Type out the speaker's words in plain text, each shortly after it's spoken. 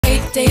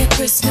Day of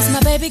Christmas, my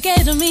baby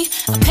gave to me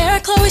a pair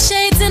of Chloe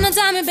shades and a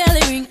diamond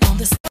belly ring on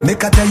the.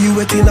 Make I tell you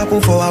waiting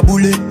happen for a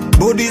bullet.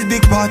 Body's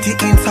big party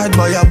inside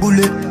my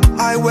bullet.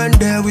 I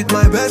went there with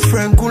my best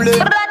friend Kule.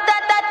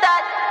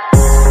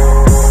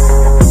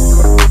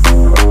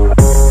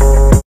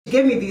 She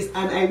gave me this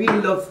and I really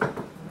love.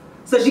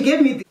 So she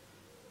gave me this.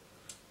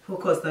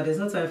 Focus now, there's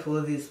no time for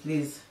all this,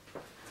 please.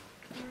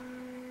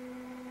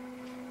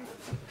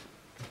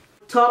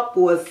 Top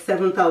was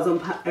 7,000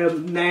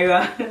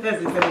 naira.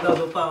 That's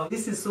 7,000 pounds.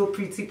 This is so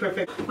pretty,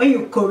 perfect. When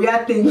you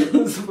Korea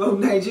things from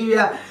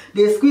Nigeria,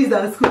 they squeeze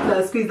and squeeze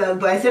and squeeze and.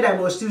 But I said I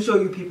must still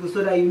show you people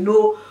so that you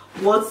know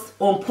what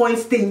on point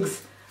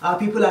things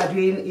people are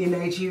doing in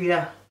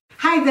Nigeria.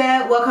 Hi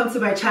there, welcome to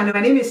my channel.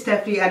 My name is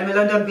Stephanie and I'm a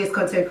London-based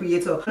content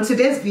creator. On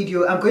today's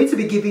video, I'm going to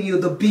be giving you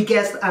the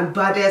biggest and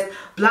baddest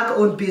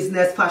black-owned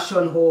business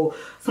fashion haul.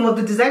 Some of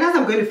the designers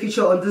I'm going to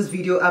feature on this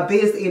video are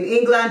based in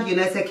England,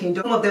 United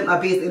Kingdom. Some of them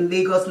are based in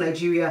Lagos,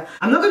 Nigeria.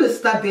 I'm not going to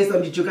start based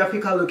on the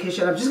geographical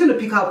location. I'm just going to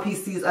pick out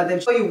pieces and then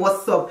show you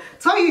what's up.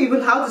 Tell you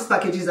even how these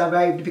packages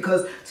arrived,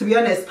 because to be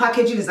honest,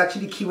 packaging is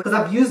actually key. Because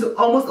I've used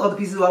almost all the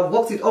pieces, or I've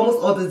worked with almost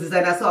all the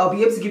designers, so I'll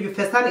be able to give you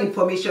first-hand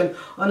information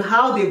on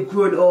how they've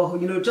grown, or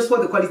just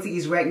what the quality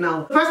is right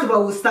now. First of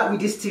all, we'll start with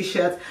this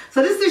t-shirt.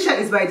 So this t-shirt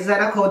is by a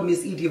designer called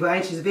Miss E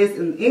Divine. She's based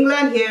in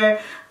England here,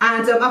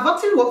 and I've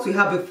actually worked with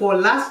her before.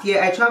 Last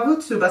year I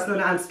traveled to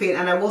Barcelona and Spain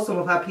and I wore some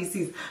of her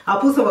pieces. I'll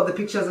put some of the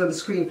pictures on the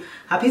screen.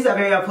 Her pieces are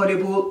very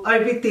affordable,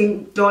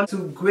 everything done to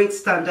great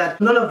standard.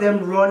 None of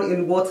them run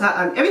in water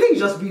and everything is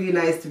just really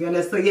nice, to be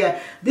honest. So yeah,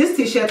 this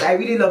t-shirt I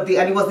really loved it,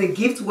 and it was a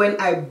gift when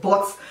I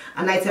bought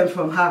an item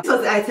from her. This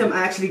was the item I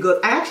actually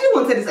got. I actually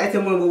wanted this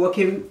item when we were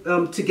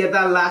working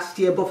together last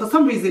year, but for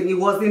some reason it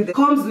wasn't. It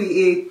comes with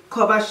a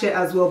cover shirt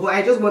as well, but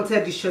I just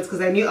wanted the shirts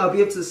because I knew I'll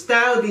be able to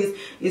style this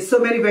in so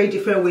many very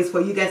different ways for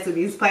you guys to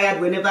be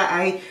inspired whenever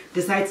I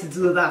decide to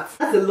do that.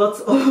 That's a lot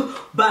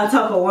of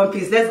banter for one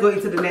piece. Let's go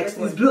into the next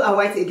one. It's blue and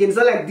white again. It's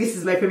not like this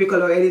is my favorite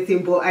color or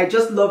anything, but I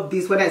just love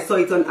this when I saw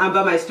it on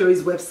Amber My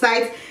Stories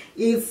website.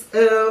 It's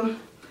an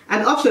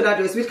off-shoulder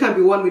dress which can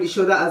be worn with the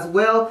shoulder as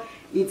well.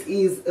 It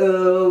is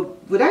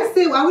would I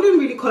say, I wouldn't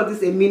really call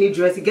this a mini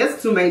dress. It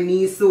gets to my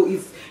knees, so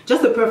it's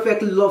just a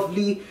perfect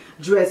lovely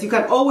dress. You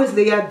can always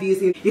layer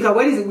this in. You can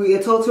wear this with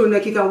a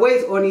turtleneck, you can wear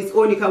it on its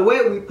own, you can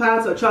wear it with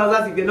pants or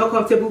trousers if you're not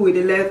comfortable with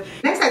the length.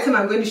 Next item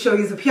I'm going to show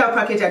you is a PR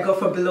package I got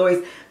from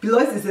Belois.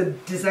 Belois is a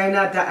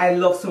designer that I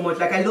love so much.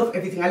 Like, I love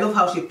everything. I love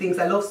how she thinks.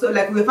 I love, so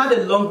like, we've had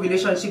a long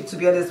relationship, to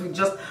be honest. We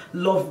just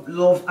love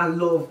and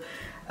love.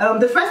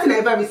 The first thing I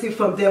ever received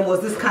from them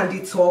was this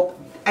candy top.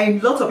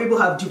 And lots of people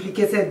have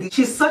duplicated this.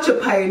 She's such a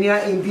pioneer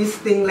in this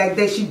thing, like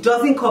that she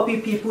doesn't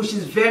copy people.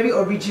 She's very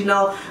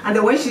original, and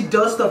then when she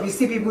does stuff, you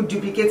see people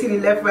duplicating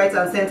it left, right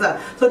and center.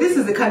 So this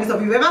is the candy top.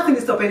 If you've ever seen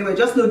this top anywhere,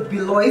 just know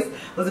Belois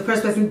was the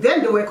first person.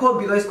 Then they were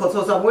called Belois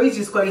Couture, so I'm always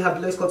just calling her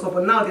Belois Couture,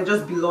 but now they're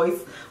just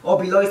Belois or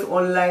Belois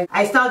Online.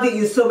 I styled it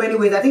in so many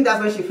ways. I think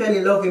that's when she fell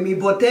in love with me,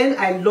 but then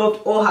I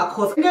loved all her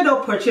cuts. I ended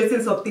up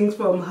purchasing some things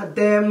from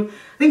them,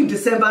 I think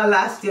December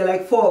last year,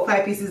 like 4 or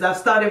 5 pieces. I've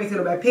styled everything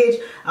on my page.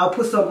 I'll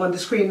put some on the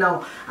screen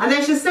now. And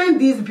then she sent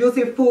this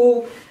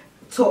beautiful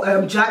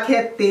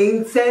jacket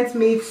thing, sent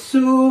me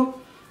 2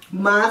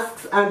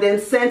 masks, and then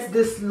sent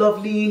this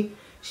lovely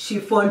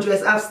chiffon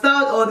dress. I've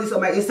styled all this on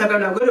my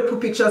Instagram. I'm going to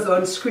put pictures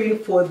on screen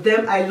for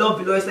them. I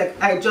love Belois.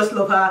 Like, I just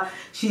love her.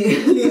 She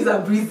lives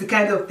and breathes the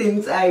kind of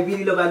things I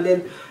really love, and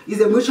then it's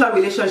a mutual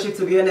relationship,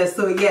 to be honest.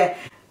 So yeah.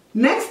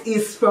 Next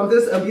is from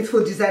this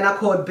beautiful designer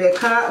called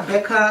Becca.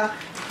 Becca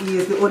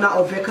is the owner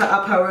of Becca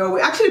Apparel.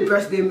 We're actually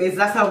birthday mates.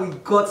 That's how we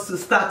got to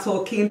start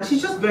talking.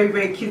 She's just very,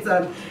 very cute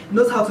and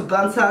knows how to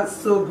banter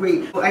so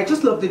great. I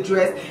just love the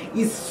dress.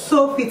 It's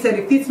so fitted.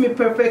 It fits me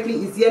perfectly.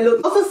 It's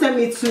yellow. Also sent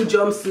me 2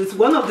 jumpsuits.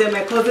 One of them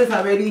my cousins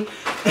already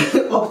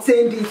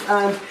obtained it,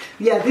 and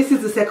yeah, this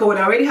is the second one.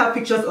 I already have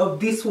pictures of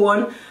this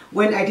one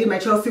when I did my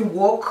Chelsea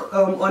walk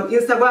on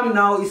Instagram.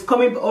 Now it's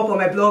coming up on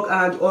my blog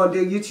and on the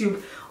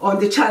YouTube, on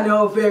the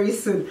channel very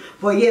soon.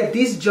 But yeah,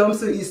 this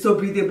jumpsuit is so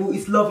breathable.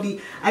 It's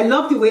lovely. I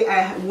love the way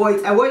I wore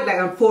it. I wore it like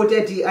I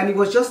folded it, and it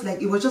was just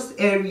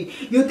airy.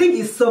 You think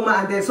it's summer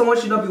and then someone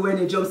should not be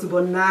wearing a jumpsuit,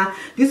 but nah,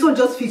 this one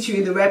just fits you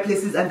in the right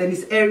places, and then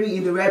it's airy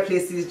in the right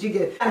places. You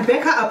get. And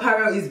Becca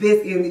Apparel is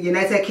based in the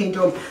United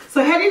Kingdom.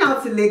 So heading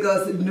out to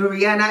Lagos,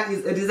 Nuriana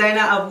is a designer.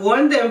 I've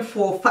worn them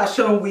for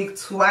Fashion Week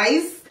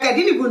twice. I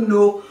didn't even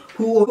know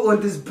who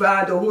owned this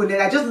brand or who owned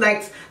it. I just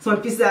liked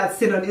some pieces I'd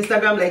seen on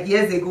Instagram like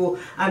years ago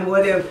and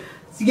wore them.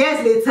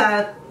 Years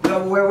later,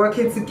 we're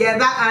working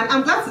together, and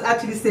I'm glad to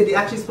actually say they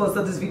actually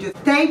sponsored this video.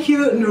 Thank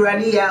you,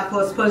 Nurania,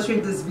 for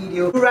sponsoring this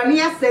video.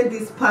 Nurania sent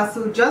this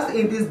parcel just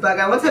in this bag.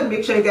 I wanted to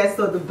make sure you guys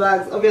saw the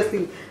bags.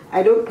 Obviously,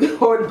 I don't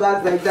hold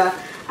bags like that.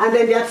 And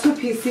then there are 2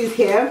 pieces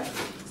here.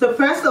 So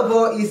first of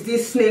all is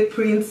this snake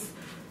print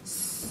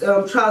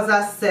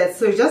trouser set.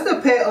 So it's just a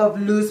pair of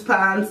loose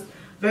pants,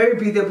 very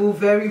breathable,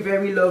 very,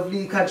 very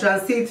lovely. You can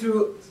transit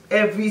through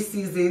every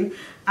season,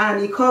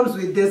 and it comes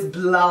with this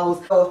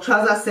blouse or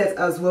trouser set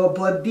as well.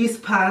 But these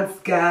pants,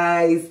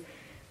 guys,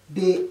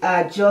 they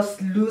are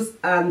just loose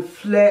and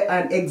flare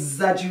and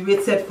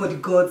exaggerated for the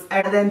gods.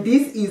 And then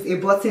this is a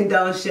button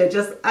down shirt,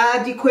 just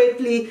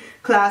adequately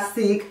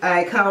classic.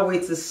 I can't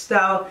wait to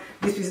style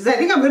these pieces. I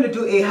think I'm going to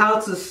do a how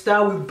to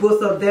style with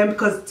both of them,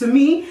 because to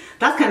me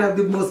that's kind of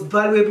the most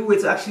valuable way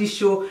to actually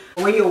show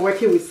when you're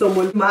working with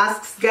someone.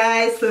 Masks,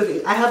 guys,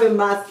 so I have a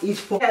mask each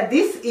for. Yeah,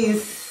 this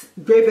is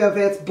grey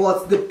velvet,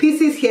 but the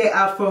pieces here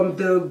are from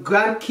the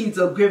grandkids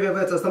of grey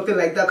velvet or something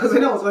like that, because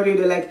when I was ordering,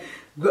 they're like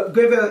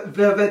grey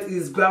velvet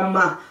is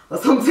grandma or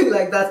something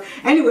like that.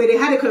 Anyway, they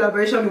had a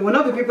collaboration with one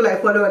of the people I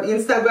follow on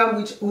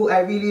Instagram, who I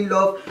really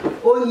love,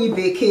 Onyi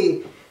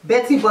Beke,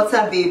 Betty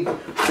Butter Babe.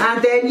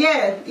 And then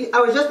yeah,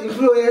 I was just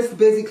influenced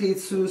basically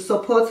to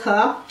support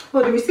her.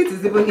 Oh, the receipt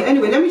is even here.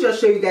 Anyway, let me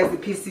just show you guys the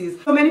pieces.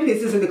 So many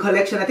pieces in the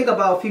collection, I think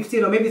about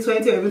 15 or maybe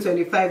 20 or even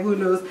 25, who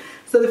knows.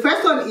 So the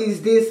first one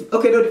is this.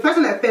 Okay, no, the first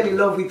one I fell in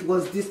love with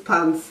was these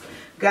pants.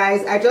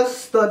 Guys, I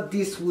just thought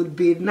this would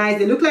be nice.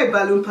 They look like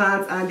balloon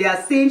pants and they are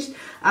cinched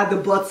at the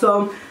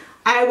bottom.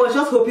 I was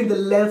just hoping the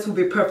length would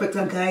be perfect,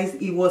 and guys,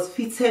 it was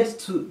fitted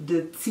to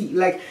the T.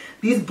 Like,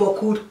 this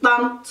buckled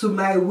bam to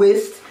my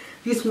waist.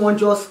 This one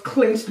just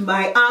clinched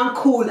my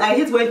ankle. I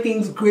hate when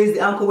things graze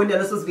the ankle when they're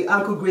not supposed to be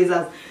ankle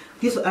grazers.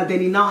 This, and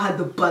then it now had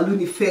the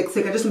balloon effect. So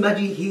you can just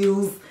imagine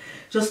heels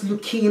just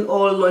looking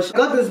all lush. I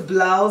got this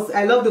blouse.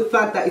 I love the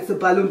fact that it's a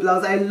balloon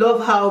blouse. I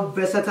love how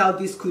versatile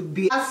this could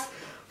be. It has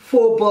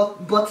 4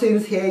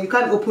 buttons here. You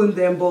can't open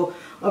them, but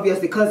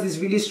obviously because it's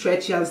really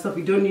stretchy and stuff,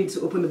 you don't need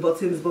to open the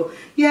buttons. But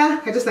yeah,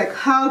 I just like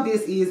how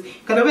this is. You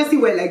can obviously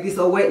wear it like this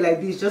or wear it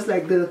like this, just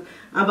like the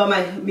Amber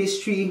My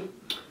Mystery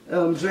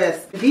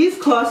dress.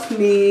 These cost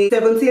me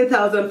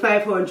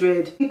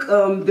 17,500. I think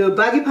the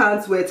baggy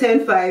pants were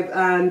 10,500,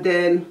 and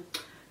then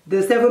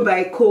the 7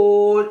 by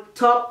Co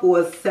top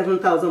was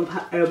 7,000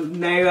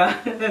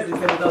 naira. That's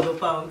 7,000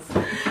 pounds.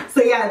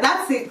 So yeah,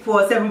 that's it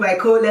for 7 by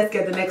Co. Let's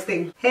get the next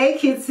thing. Hey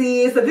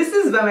kitty, so this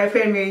is by my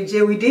friend Mary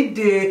J. We did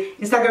the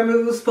Instagram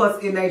Movie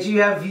Spots in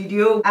Nigeria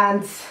video,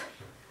 and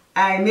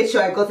I made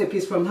sure I got a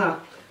piece from her.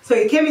 So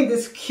it came in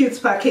this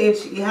cute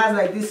package. It has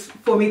like this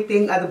foamy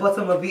thing at the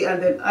bottom of it,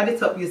 and then at the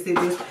top you see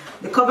this.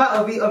 The cover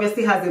of it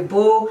obviously has a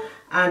bow,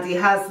 and it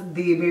has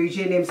the Mary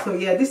J name. So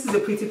yeah, this is a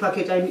pretty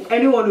package, and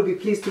anyone will be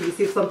pleased to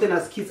receive something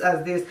as cute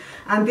as this.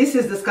 And this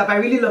is the scarf. I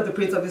really love the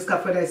print of this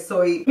scarf when I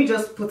saw it. Let me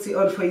just put it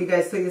on for you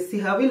guys so you see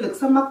how it looks.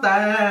 So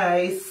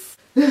nice.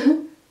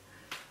 So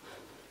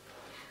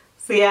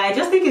yeah, I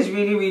just think it's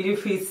really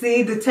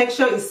pretty. The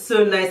texture is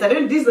so nice.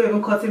 This is not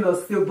even cotton or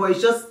silk, but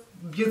it's just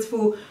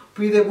beautiful,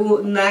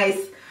 breathable,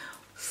 nice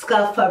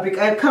scarf fabric.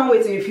 I can't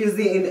wait to infuse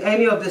it in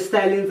any of the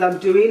stylings I'm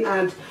doing,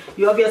 and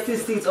you obviously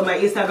see it on my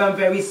Instagram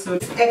very soon.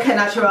 It's Eka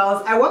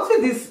Naturals. I worked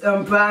with this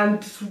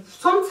brand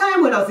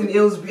sometime when I was in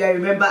Aylesbury. I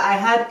remember I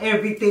had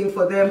everything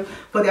for them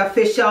for their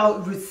facial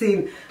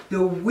routine,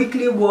 the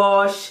weekly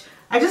wash.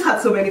 I just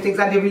had so many things,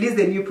 and they released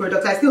a new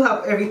product. I still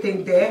have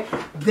everything there.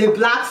 The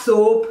black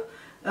soap,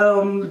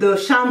 the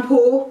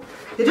shampoo.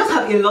 They just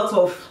have a lot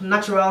of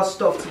natural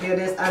stuff, to be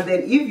honest. And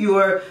then if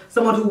you're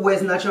someone who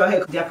wears natural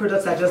hair, their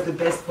products are just the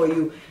best for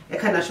you.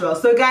 Eka Natural.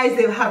 So guys,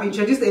 they have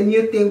introduced a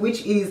new thing,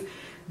 which is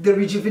the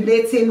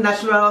rejuvenating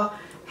natural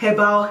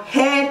herbal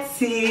hair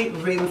tea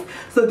rinse.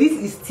 So this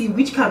is tea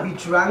which can be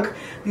drank.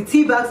 The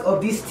tea bags of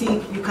this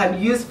tea you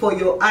can use for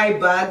your eye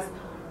bags.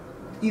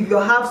 If you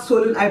have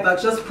swollen eye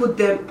bags, just put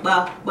them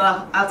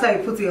after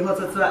you put it in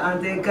hot water,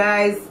 and then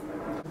guys,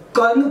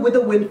 gone with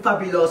the wind,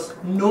 fabulous.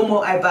 No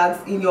more eye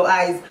bags in your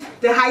eyes.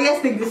 The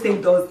highest thing this thing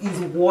does is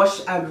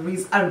wash and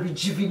rinse and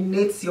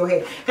rejuvenates your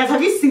hair. Guys,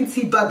 have you seen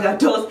tea bag that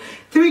does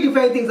 3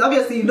 different things?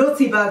 Obviously, you know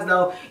tea bags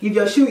now. If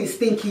your shoe is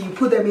stinky, you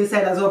put them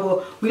inside as well,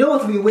 but we don't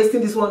want to be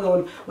wasting this one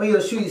on when your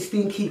shoe is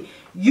stinky.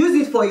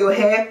 Use it for your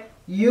hair,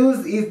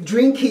 use it,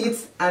 drink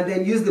it, and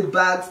then use the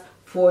bags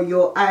for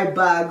your eye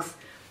bags.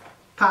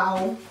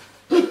 Pow.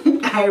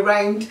 I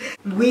rhymed.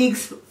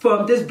 Wigs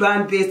from this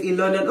brand based in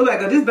London. Oh my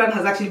god, this brand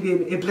has actually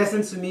been a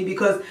blessing to me,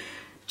 because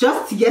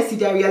just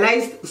yesterday I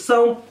realized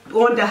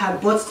someone that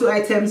had bought 2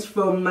 items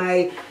from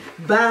my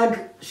bag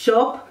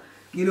shop,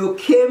 you know,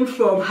 came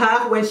from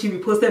her when she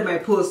reposted my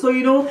post. So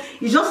you know,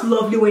 it's just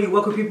lovely when you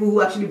work with people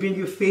who actually bring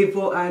you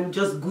favor and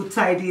just good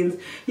tidings.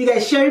 You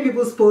guys, sharing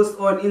people's posts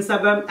on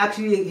Instagram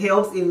actually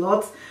helps a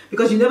lot,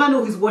 because you never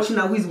know who's watching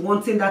and who's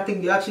wanting that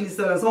thing you actually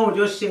sell, and someone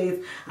will just share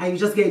it and you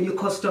just get a new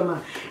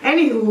customer.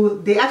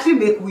 Anywho, they actually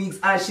make wigs,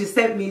 and she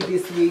sent me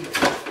this wig.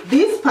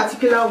 This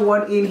particular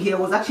one in here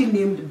was actually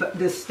named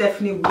the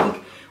Stephanie wig,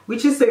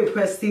 which is so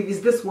impressive.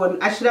 Is this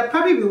one. I should have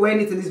probably been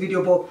wearing it in this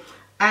video, but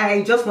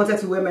I just wanted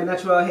to wear my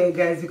natural hair,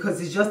 guys,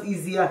 because it's just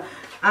easier.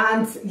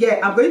 And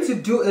yeah, I'm going to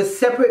do a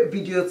separate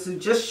video to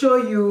just show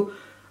you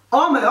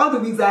all the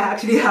wigs I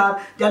actually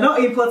have. They're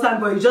not important,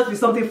 but it's just be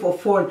something for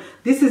fun.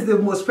 This is the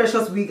most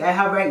precious wig I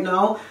have right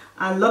now,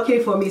 and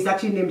luckily for me, it's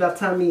actually named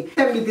after me.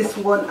 Sent me this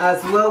one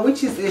as well,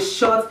 which is a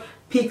short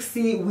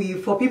pixie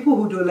weave for people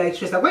who don't like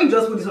stress. Like when you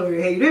just put this on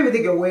your hair, you don't even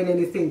think you're wearing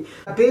anything.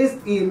 Based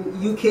in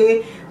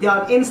UK, they're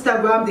on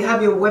Instagram, they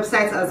have your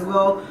website as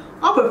well.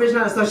 All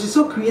professional and stuff. She's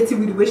so creative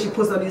with the way she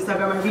posts on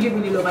Instagram. I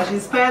really love her. She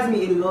inspires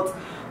me a lot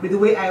with the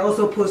way I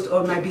also post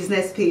on my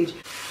business page.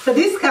 So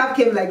this scarf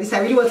came like this. I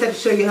really wanted to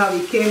show you how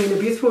it came in a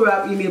beautiful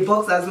wrap, in a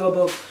box as well,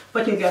 but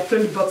fortunately I've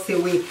thrown the box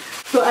away.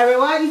 So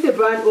Arewa is a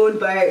brand owned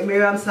by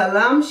Miriam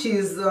Salam.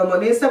 She's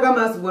on Instagram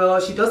as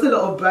well. She does a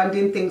lot of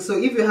branding things. So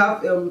if you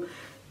have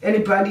any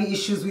branding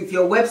issues with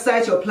your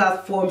website, your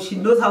platform, she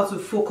knows how to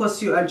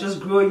focus you and just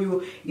grow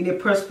you in a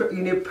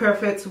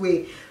perfect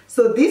way.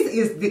 So this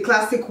is the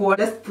classic one.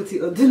 Let's put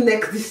it on the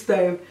neck this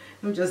time.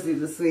 Let me just do it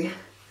this way.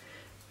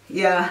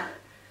 Yeah.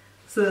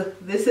 So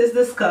this is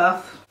the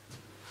scarf.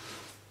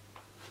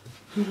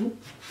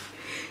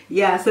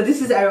 Yeah, so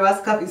this is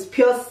Arewa scarf. It's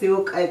pure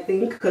silk, I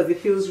think, because it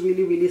feels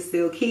really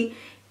silky.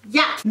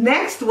 Yeah.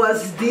 Next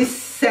was this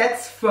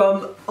set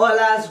from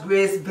Ola's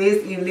Grace,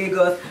 based in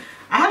Lagos.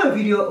 I have a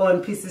video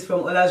on pieces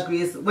from Ola's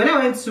Grace. When I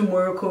went to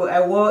Morocco,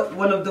 I wore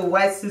one of the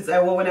white suits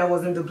I wore when I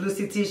was in the Blue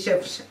City,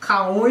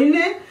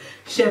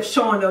 Chef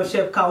Sean or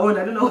Chef Kaon,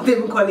 I don't know what they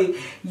even call it.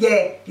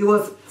 Yeah, it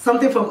was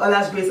something from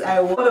Ola's Grace. I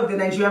wore one of the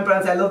Nigerian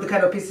brands. I love the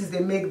kind of pieces they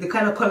make, the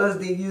kind of colors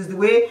they use, the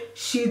way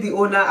she, the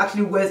owner,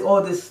 actually wears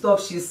all the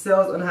stuff she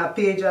sells on her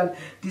page and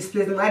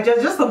displays them.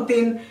 Just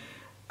something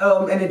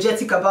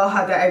energetic about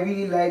her that I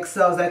really like.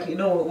 So I was like, you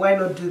know, why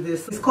not do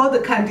this? It's called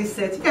the candy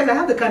set. You guys, I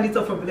have the candy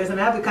top from Bless and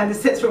I have the candy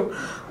set from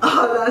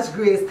Ola's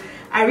Grace.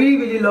 I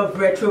really love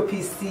retro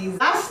pieces.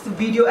 Last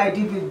video I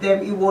did with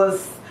them,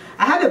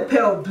 I had a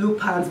pair of blue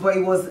pants, but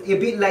it was a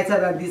bit lighter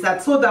than this. I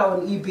sold that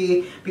on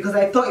eBay because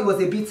I thought it was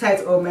a bit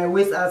tight on my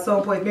waist at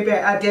some point. Maybe I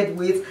added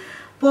weight.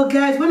 But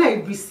guys, when I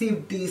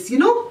received this, you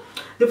know,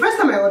 the first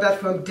time I ordered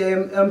from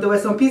them, there were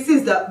some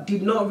pieces that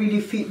did not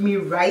really fit me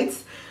right.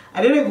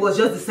 I don't know if it was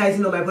just the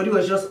sizing of my body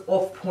was just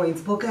off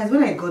point. But guys,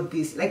 when I got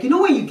this, like, you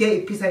know when you get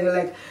a piece and you're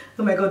like,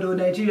 oh my god, oh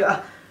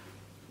Nigeria,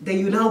 then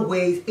you now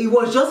wear it. It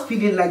was just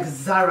feeling like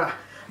Zara.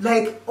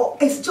 Like, oh,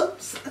 it's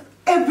just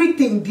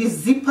everything.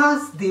 These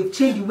zippers, they've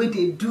changed the way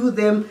they do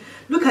them.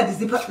 Look at the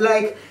zipper,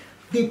 like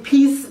the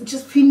piece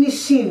just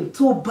finishing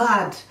so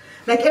bad.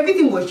 Like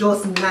everything was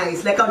just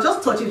nice. Like I'll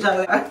just touch it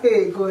and like,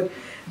 hey god.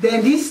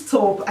 Then this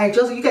top,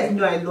 you guys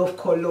know I love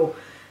color.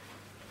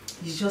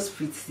 It's just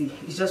pretty.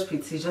 It's just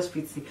pretty. It's just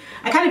pretty.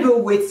 I can't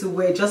even wait to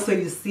wear it, just so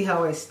you see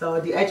how I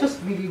styled it. I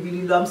just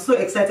really love. I'm so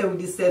excited with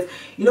this set.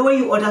 You know when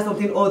you order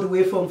something all the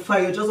way from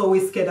far, you're just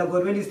always scared that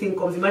God, when this thing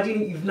comes,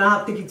 imagine if you now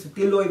have to take it to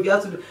tailor, if you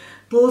have to do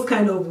those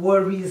kind of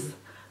worries.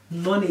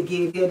 None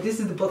again. Yeah, this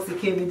is the box it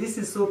came in. This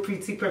is so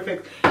pretty,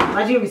 perfect.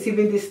 Imagine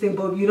receiving this thing,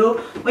 but you know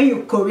when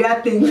you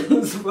courier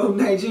things from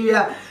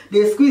Nigeria,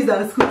 they squeeze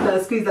and squeeze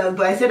and squeeze and,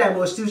 but I said I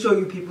must still show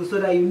you people so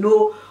that you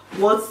know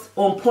what's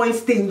on point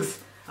things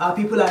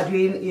people are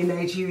doing in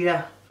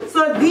Nigeria.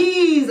 So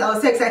these, I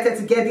was so excited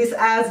to get this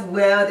as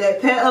well. They're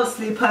a pair of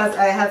slippers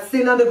I had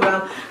seen on the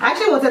ground. I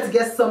actually wanted to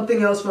get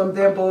something else from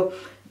them, but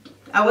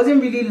I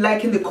wasn't really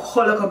liking the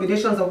color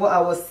combinations of what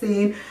I was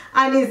seeing.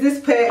 And it's this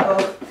pair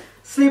of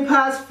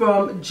slippers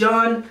from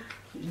John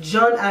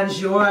and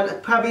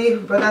Joan, probably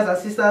brothers and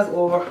sisters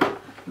or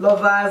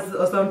lovers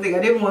or something. I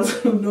didn't want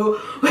to know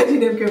where the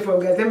name came from,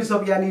 guys. Let me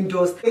stop yarning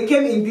those. It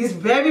came in this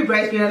very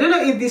bright green. I don't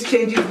know if this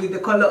changes with the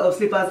color of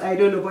slippers, I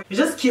don't know, but it's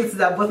just cute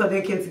that both of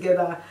them came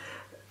together.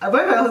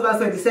 When my husband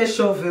said, he said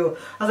shovel,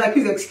 I was like,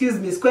 please excuse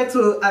me, square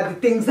toe are the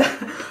things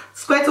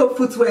square toe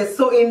footwear is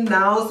so in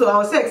now. So I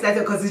was so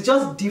excited because it's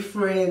just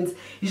different.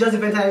 It's just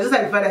different, and it's just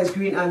like the fact that it's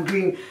green and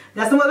green.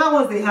 There's some other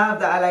ones they have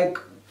that are like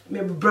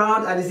maybe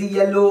brown and is it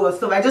yellow or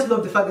stuff. I just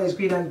love the fact that it's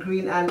green and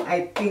green, and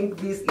I think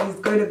this is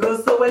going to go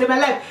so well in my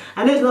life.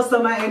 I know it's not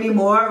summer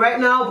anymore right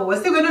now, but we're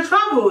still going to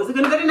travel. We're still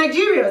going to go to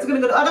Nigeria. We're still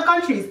going to go to other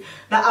countries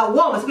that are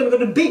warm. We're still going to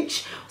go to the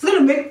beach. We're still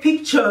going to make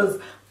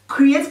pictures,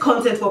 create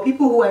content for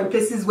people who are in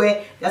places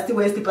where they're still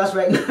wearing slippers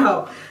right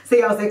now. So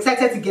yeah, I was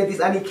excited to get this,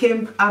 and it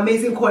came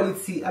amazing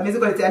quality, and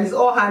it's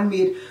all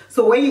handmade.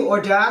 So when you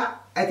order,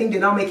 I think they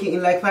now make it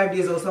in like 5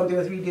 days or something,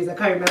 or 3 days, I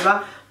can't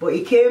remember, but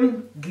it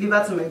came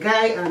delivered to my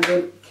guy and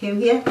then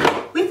came here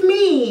with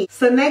me.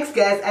 So next,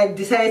 guys, I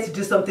decided to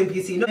do something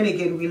beauty. You know, and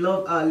again, we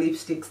love our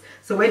lipsticks.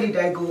 So where did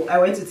I go? I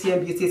went to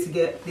TM Beauty to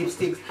get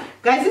lipsticks.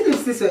 Guys, these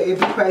lipsticks were a bit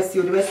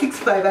pricey. They were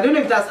 $6.5. I don't know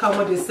if that's how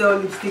much they sell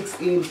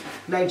lipsticks in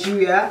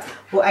Nigeria,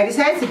 but I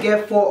decided to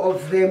get 4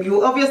 of them. You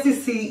will obviously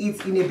see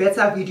it in a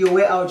better video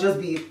where I'll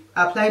just be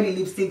applying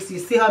the lipsticks. You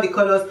see how the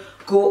colors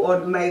go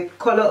on my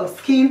color of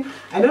skin.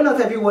 I know not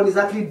everyone is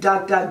actually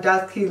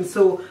dark skin,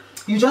 so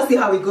you just see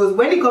how it goes.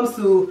 When it comes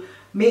to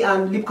me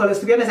and lip colors,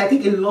 to be honest, I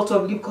think a lot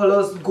of lip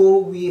colors go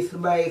with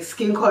my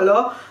skin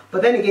color,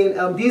 but then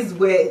again, these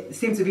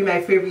seem to be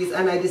my favorites,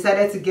 and I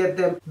decided to get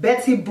them.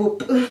 Betty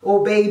Boop,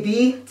 Oh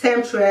Baby,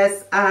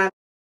 Temptress, and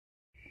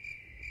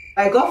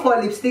I got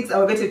 4 lipsticks.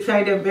 I'm going to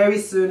try them very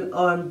soon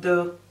on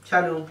the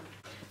channel.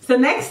 So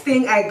next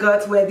thing I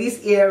got were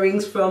these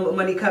earrings from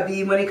Monica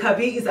B. Monica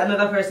B is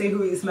another person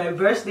who is my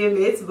birthday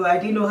mate, but I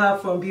didn't know her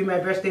from being my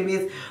birthday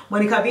mate.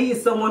 Monica B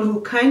is someone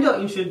who kind of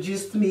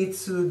introduced me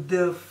to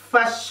the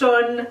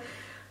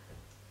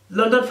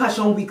London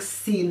Fashion Week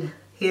scene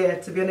here,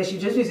 to be honest. She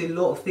just does a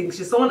lot of things.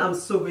 She's someone I'm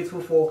so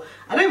grateful for.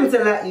 I don't even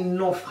tell her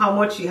enough how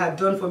much she had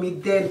done for me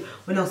then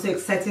when I was so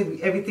excited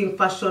with everything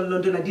fashion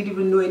London. I didn't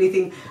even know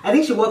anything. I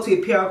think she worked with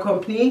a PR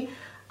company.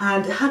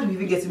 And how do we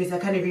even get to meet? I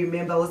can't even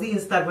remember. Was it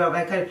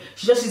Instagram?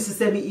 She just used to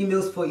send me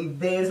emails for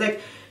events.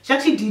 Like, she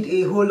actually did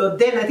a whole lot.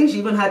 Then I think she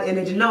even had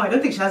energy. Now I don't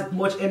think she has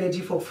much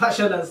energy for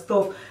fashion and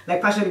stuff,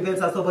 like fashion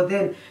events and stuff. But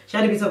then she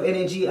had a bit of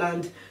energy,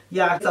 and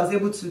yeah, I was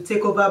able to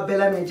take over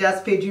Bella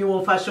Nigeria's page during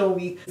one fashion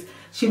week.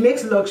 She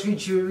makes luxury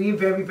jewelry,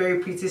 very, very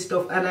pretty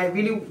stuff, and I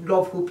really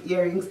love hoop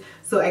earrings.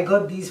 So I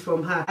got these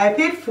from her. I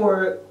paid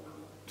for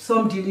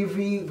some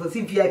delivery, was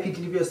it VIP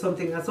delivery or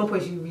something? At some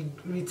point she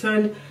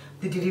returned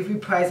the delivery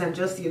price and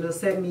just, you know,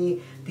 sent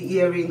me the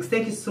earrings.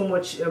 Thank you so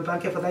much,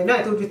 Banker, for that. I know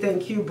I told you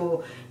thank you,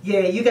 but yeah,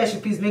 you guys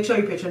should please make sure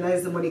you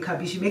patronize the Monica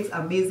B. She makes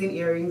amazing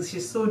earrings.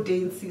 She's so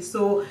dainty,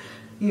 so,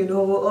 you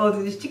know, all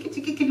this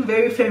chicky,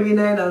 very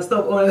feminine and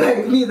stuff,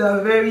 unlike me that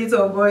are very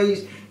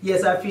tomboyish.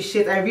 Yes,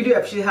 I really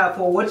appreciate her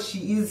for what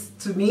she is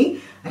to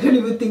me. I don't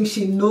even think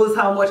she knows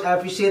how much I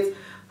appreciate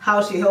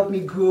how she helped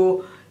me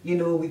grow, you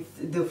know,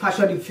 with the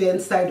fashion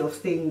event side of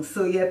things.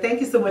 So yeah,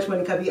 thank you so much,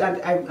 Monica B,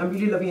 and I'm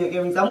really loving your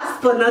earrings. And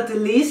last but not the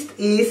least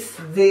is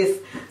this.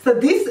 So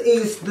this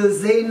is the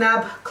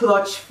Zainab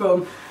clutch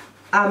from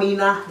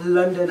Amina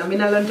London.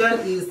 Amina London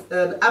is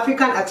an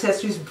African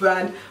accessories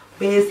brand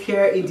based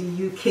here in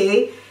the UK.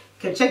 You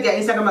can check their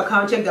Instagram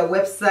account, check their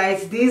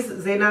website. This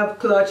Zainab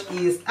clutch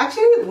is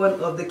actually one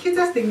of the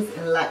cutest things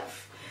in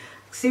life.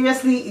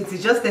 Seriously, it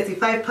is just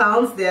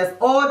 £35. There's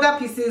other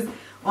pieces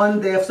on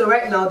there. So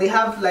right now they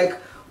have like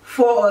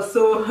 4 or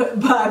so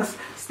bags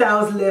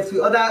styles left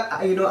with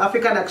other, you know,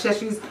 African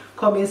accessories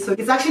coming. So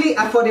it's actually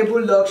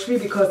affordable luxury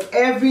because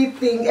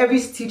everything, every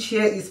stitch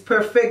here is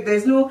perfect.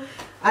 There's no,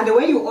 and then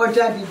when you order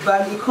the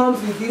bag, it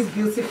comes with this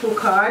beautiful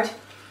card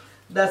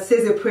that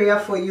says a prayer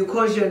for you,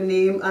 calls your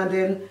name, and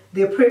then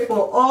they pray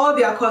for all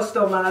their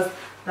customers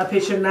that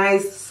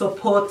patronize,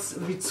 support,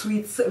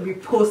 retweets,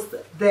 repost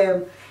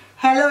them.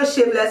 Hello,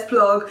 shameless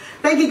plug.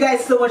 Thank you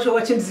guys so much for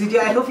watching this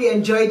video. I hope you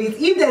enjoyed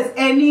it. If there's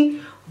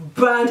any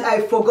brand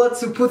I forgot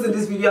to put in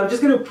this video, I'm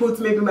just going to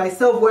put maybe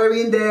myself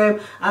wearing them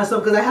and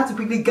stuff, because I had to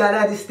quickly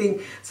gather this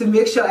thing to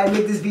make sure I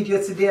make this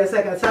video today, so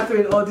I can start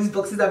throwing all these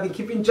boxes I've been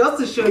keeping just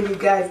to show you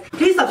guys.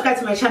 Please subscribe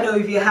to my channel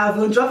if you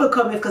haven't. Drop a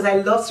comment because I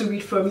love to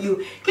read from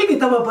you. Click the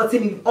thumb up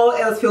button if all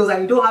else fails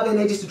and you don't have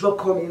energy to drop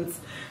comments.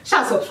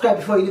 Shall subscribe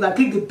before you leave and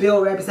click the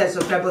bell right beside the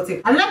subscribe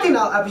button. Another thing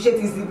I'll appreciate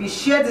is if you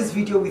share this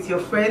video with your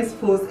friends,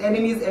 foes,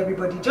 enemies,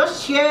 everybody.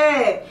 Just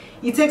share.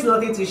 It takes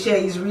nothing to share,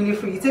 it's really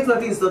free. It takes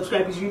nothing to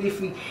subscribe, it's really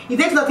free. It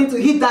takes nothing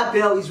to hit that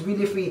bell, it's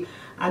really free.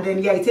 And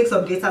then yeah, it takes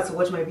some data to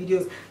watch my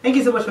videos. Thank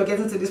you so much for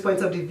getting to this point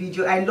of the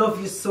video. I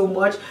love you so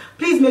much.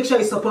 Please make sure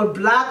you support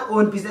black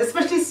owned business,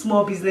 especially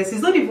small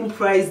businesses. Don't even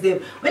price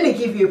them. When they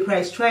give you a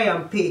price, try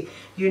and pay,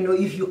 you know,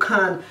 if you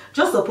can.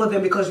 Just support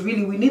them because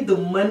really we need the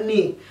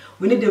money.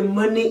 We need the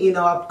money in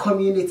our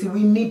community.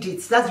 We need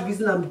it. That's the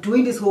reason I'm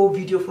doing this whole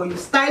video for you,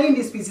 styling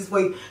these pieces for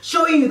you,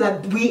 showing you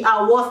that we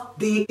are worth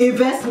the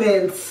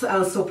investments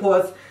and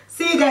support.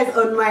 See you guys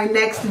on my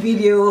next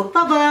video.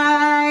 Bye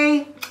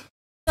bye.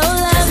 So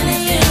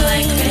lovely,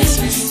 like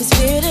Christmas, the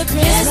spirit of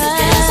Christmas.